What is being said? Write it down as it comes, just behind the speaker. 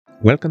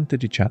Welcome to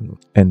the channel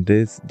and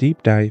this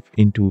deep dive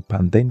into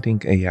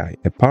Pydantic AI,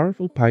 a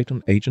powerful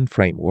Python agent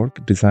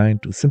framework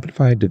designed to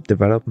simplify the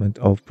development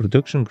of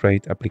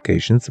production-grade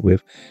applications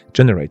with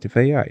generative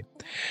AI.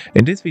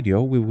 In this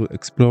video, we will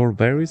explore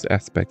various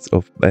aspects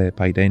of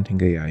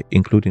Pydantic AI,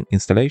 including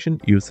installation,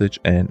 usage,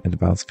 and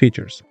advanced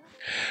features.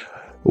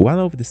 One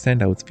of the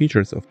standout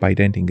features of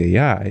Pydantic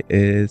AI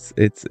is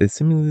its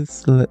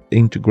seamless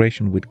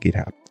integration with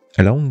GitHub,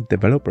 allowing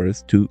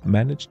developers to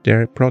manage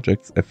their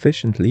projects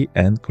efficiently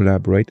and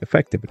collaborate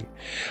effectively.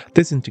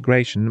 This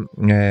integration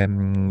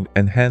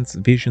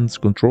enhances vision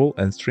control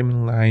and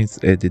streamlines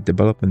the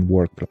development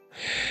workflow,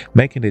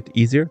 making it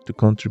easier to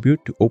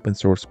contribute to open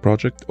source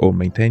projects or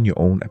maintain your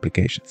own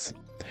applications.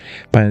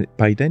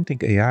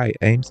 Pydantic AI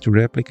aims to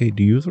replicate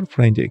the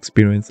user-friendly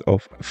experience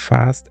of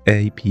fast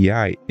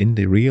API in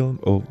the realm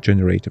of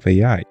generative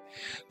AI.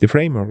 The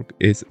framework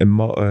is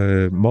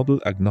model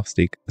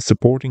agnostic,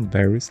 supporting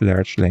various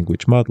large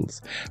language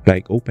models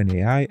like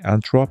OpenAI,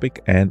 Anthropic,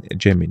 and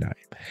Gemini,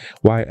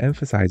 while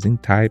emphasizing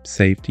type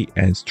safety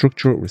and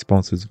structural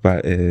responses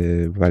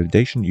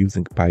validation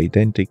using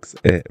Pydantic's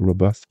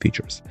robust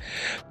features.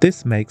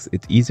 This makes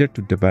it easier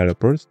to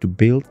developers to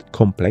build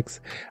complex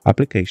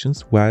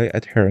applications while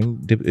adhering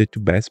to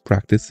best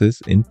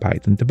practices in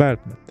Python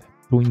development.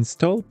 To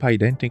install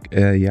Pydantic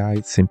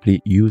AI,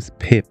 simply use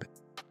pip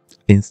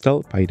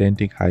install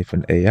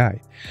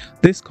Pydantic-AI.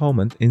 This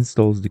command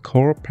installs the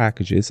core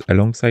packages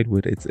alongside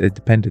with its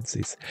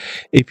dependencies.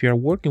 If you are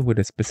working with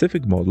a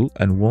specific model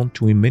and want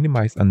to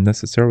minimize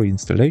unnecessary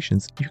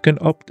installations, you can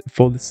opt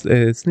for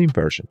the slim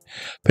version.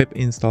 Pip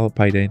install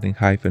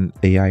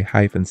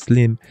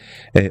Pydantic-AI-slim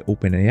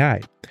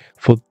OpenAI.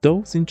 For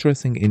those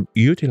interested in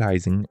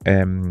utilizing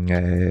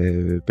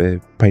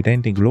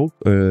Pydantic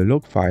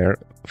Logfire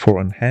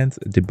for enhanced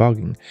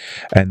debugging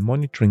and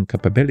monitoring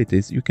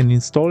capabilities, you can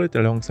install it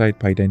alongside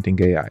Pydantic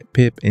AI.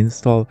 Pip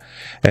install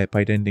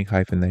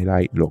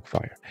Pydantic-AI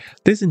Logfire.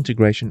 This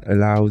integration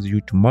allows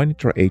you to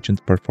monitor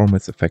agent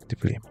performance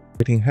effectively.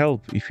 Getting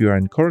help if you are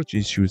encouraged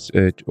issues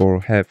or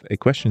have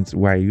questions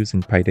while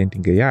using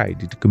Pydantic AI,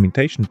 the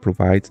documentation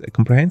provides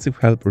comprehensive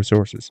help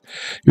resources.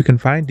 You can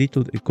find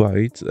detailed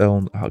guides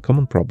on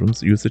common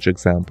problems, usage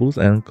examples,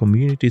 and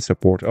community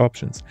support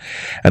options.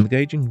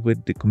 Engaging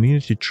with the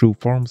community through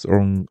forums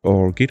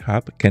or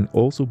GitHub can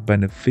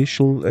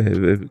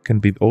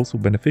be also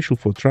beneficial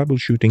for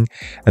troubleshooting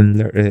and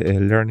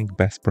learning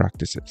best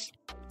practices.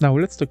 Now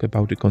let's talk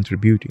about the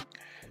contributing.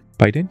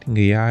 Pydantic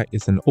AI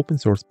is an open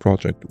source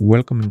project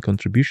welcoming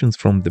contributions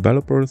from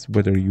developers,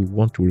 whether you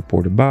want to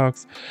report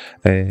bugs,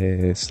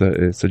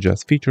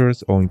 suggest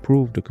features, or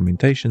improve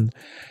documentation.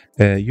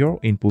 Your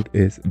input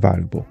is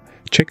valuable.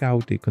 Check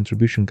out the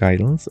contribution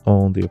guidelines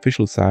on the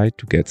official site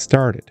to get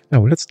started.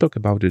 Now let's talk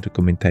about the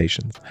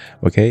documentation,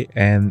 okay,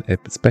 and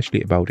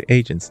especially about the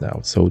agents now.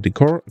 So the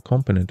core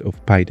component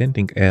of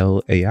Pydantic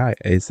AI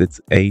is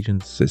its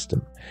agent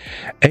system.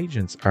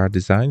 Agents are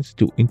designed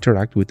to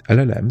interact with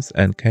LLMs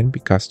and can be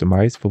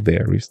customized for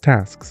various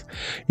tasks.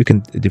 You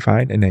can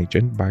define an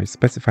agent by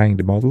specifying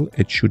the model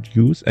it should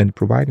use and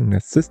providing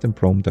a system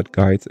prompt that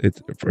guides its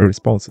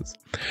responses.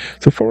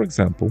 So for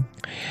example,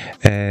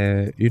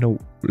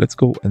 let's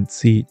go and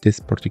see this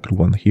particular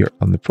one here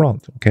on the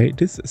front. Okay,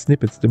 this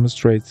snippet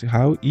demonstrates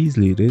how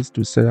easily it is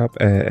to set up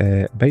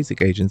a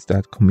basic agents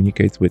that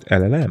communicates with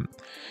LLM.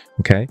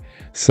 Okay,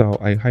 so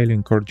I highly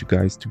encourage you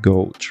guys to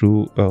go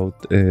through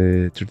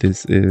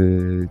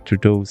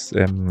those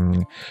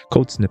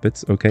code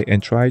snippets, okay,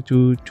 and try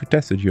to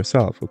test it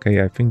yourself.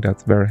 Okay, I think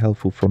that's very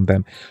helpful from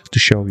them to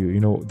show you,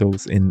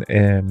 those in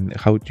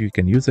how you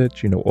can use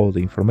it, all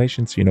the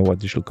informations,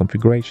 additional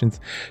configurations,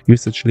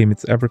 usage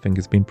limits, everything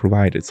is being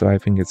provided. So I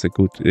think it's a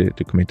good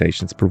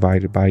documentation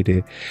provided by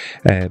the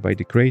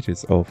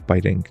creators of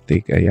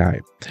Pydantic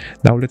AI.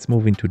 Now let's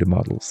move into the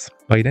models.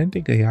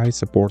 Pydantic AI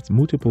supports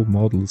multiple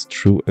models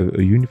through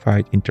a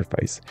unified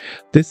interface.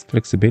 This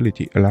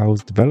flexibility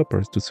allows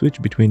developers to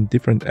switch between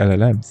different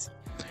LLMs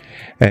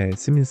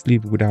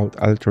seamlessly without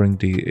altering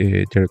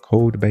their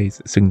code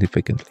base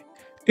significantly.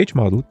 Each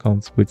model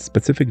comes with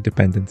specific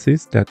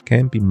dependencies that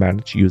can be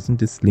managed using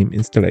the slim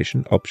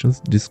installation options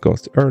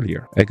discussed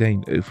earlier.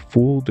 Again,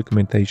 full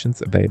documentation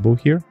is available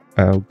here.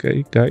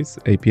 Okay, guys,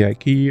 API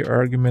key,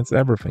 arguments,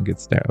 everything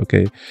is there.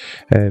 Okay,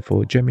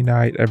 for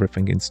Gemini,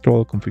 everything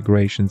install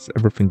configurations,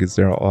 everything is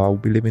there. I'll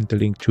be leaving the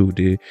link to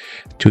the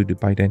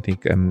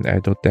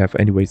Pydantic.dev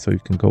anyway, so you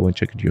can go and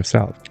check it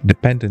yourself.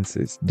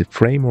 Dependencies. The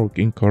framework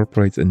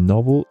incorporates a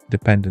novel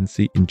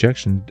dependency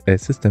injection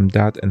system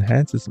that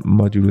enhances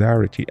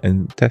modularity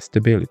and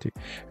testability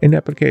in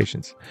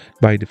applications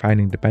by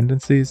defining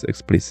dependencies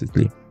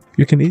explicitly.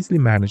 You can easily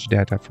manage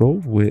data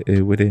flow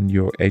within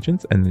your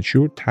agents and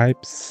ensure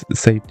type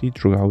safety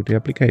throughout the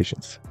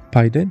applications.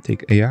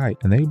 Pydantic AI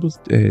enables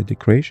the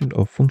creation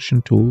of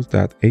function tools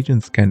that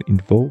agents can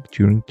invoke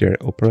during their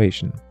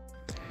operation.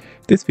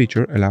 This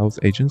feature allows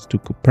agents to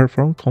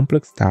perform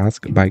complex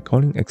tasks by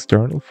calling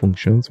external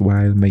functions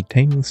while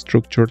maintaining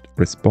structured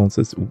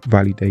responses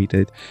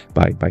validated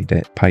by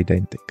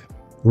Pydantic.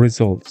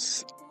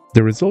 Results.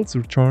 The results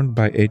returned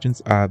by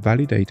agents are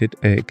validated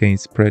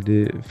against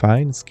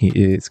predefined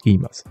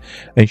schemas,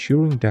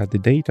 ensuring that the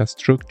data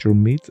structure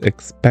meets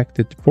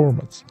expected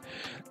formats.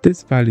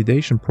 This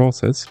validation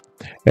process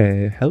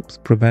helps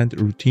prevent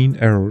routine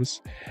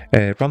errors,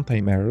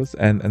 runtime errors,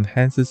 and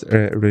enhances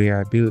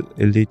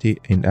reliability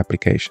in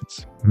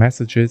applications.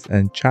 Messages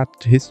and chat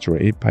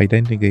history.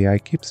 Pydantic AI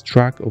keeps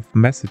track of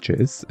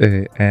messages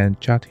and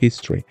chat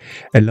history,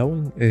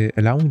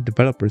 allowing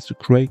developers to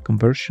create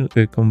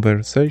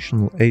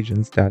conversational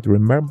agents that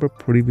remember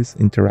previous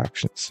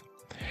interactions.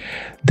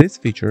 This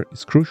feature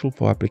is crucial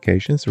for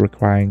applications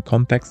requiring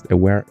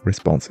context-aware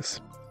responses.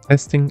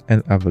 Testing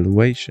and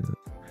evaluation.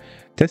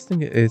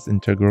 Testing is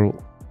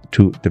integral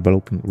to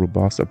developing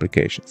robust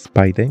applications.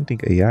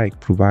 Pydantic AI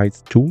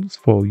provides tools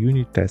for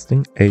unit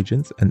testing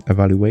agents and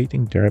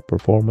evaluating their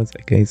performance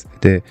against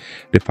the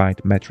defined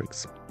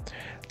metrics.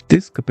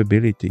 This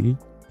capability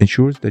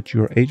ensures that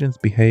your agents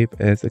behave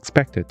as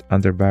expected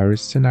under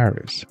various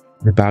scenarios.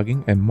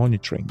 Debugging and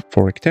monitoring.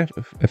 For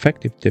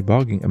effective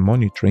debugging and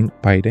monitoring,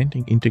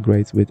 Pydantic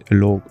integrates with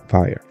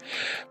Logfire,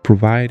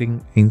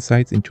 providing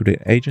insights into the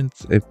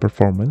agent's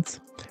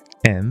performance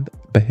and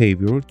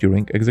behavior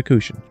during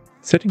execution.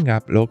 Setting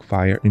up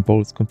Logfire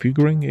involves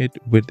configuring it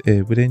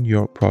within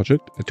your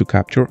project to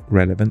capture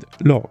relevant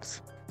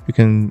logs. You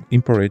can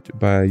import it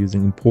by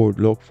using import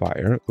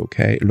Logfire,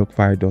 okay,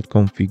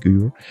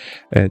 logfire.configure.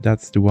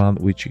 That's the one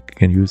which you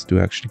can use to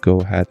actually go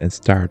ahead and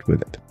start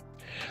with it.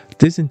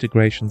 This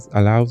integration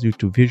allows you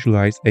to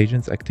visualize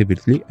agents'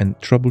 activity and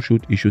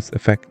troubleshoot issues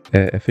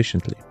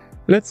efficiently.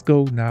 Let's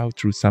go now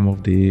through some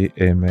of the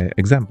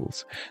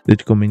examples. The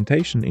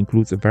documentation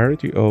includes a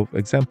variety of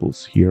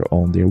examples here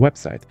on their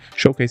website,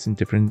 showcasing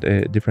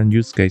different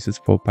use cases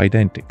for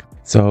Pydantic.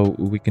 So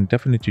we can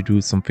definitely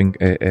do something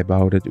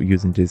about it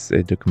using these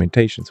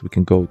documentations. We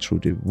can go through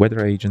the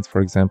weather agents,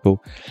 for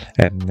example,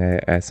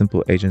 a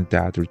simple agent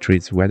that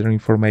retrieves weather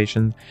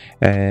information.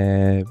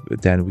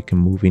 Then we can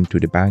move into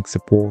the bank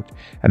support,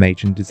 an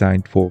agent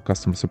designed for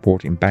customer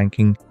support in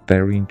banking,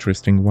 very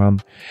interesting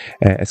one.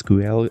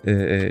 SQL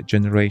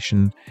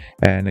generation,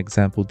 an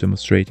example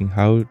demonstrating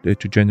how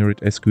to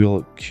generate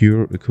SQL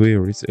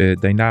queries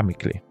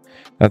dynamically.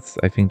 I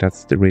think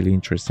that's really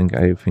interesting.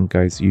 I think,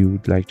 guys, you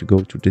would like to go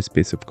to this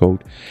piece of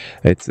code.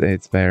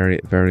 It's very,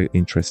 very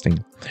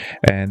interesting.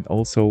 And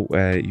also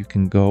you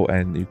can go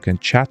and you can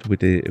chat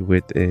with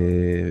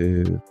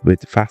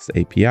Fast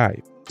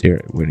API.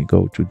 Here, when you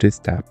go to this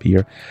tab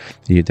here,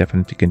 you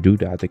definitely can do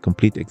that. A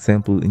complete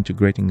example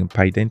integrating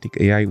Pydantic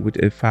AI with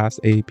a Fast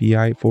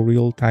API for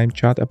real-time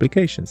chat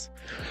applications.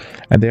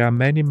 And there are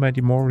many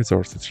more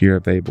resources here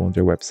available on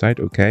their website.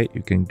 Okay,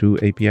 you can do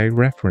API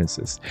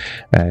references.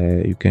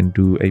 You can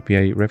do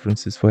API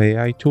references for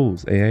AI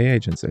tools, AI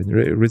agents, and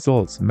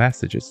results,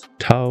 messages,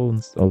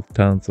 tons of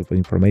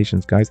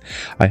information, guys.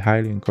 I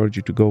highly encourage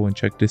you to go and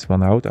check this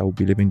one out. I will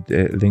be leaving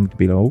the link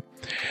below.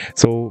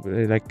 So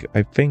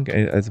I think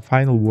as a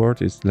final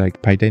word is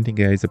Pydantic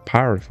AI is a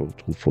powerful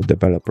tool for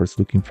developers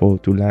looking to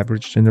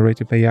leverage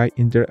generative AI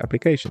in their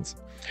applications.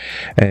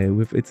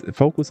 With its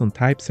focus on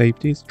type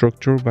safety,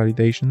 structure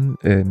validation,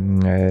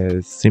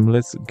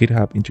 seamless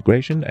GitHub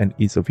integration, and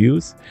ease of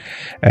use,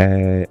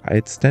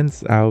 it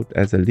stands out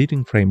as a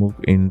leading framework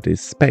in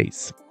this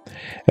space.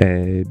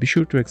 Be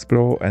sure to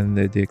explore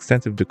the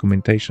extensive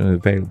documentation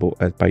available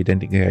at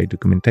Pydantic AI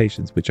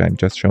Documentations, which I'm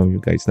just showing you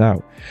guys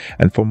now.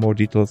 And for more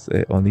details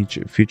on each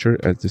feature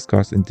as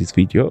discussed in this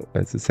video,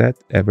 as I said,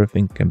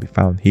 everything can be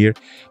found here.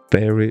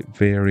 Very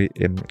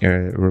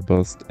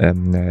robust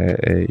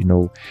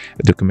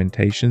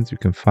documentations. You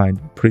can find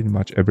pretty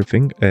much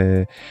everything.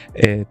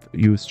 If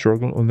you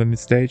struggle on any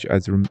stage,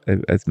 as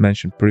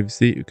mentioned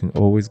previously, you can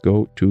always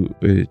go to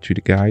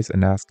the guys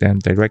and ask them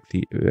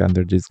directly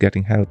under this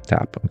Getting Help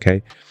tab.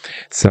 Okay,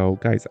 so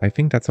guys, I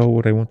think that's all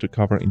what I want to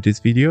cover in this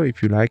video.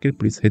 If you like it,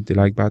 please hit the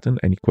like button.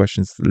 Any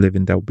questions, leave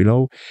them down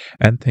below,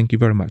 and thank you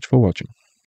very much for watching.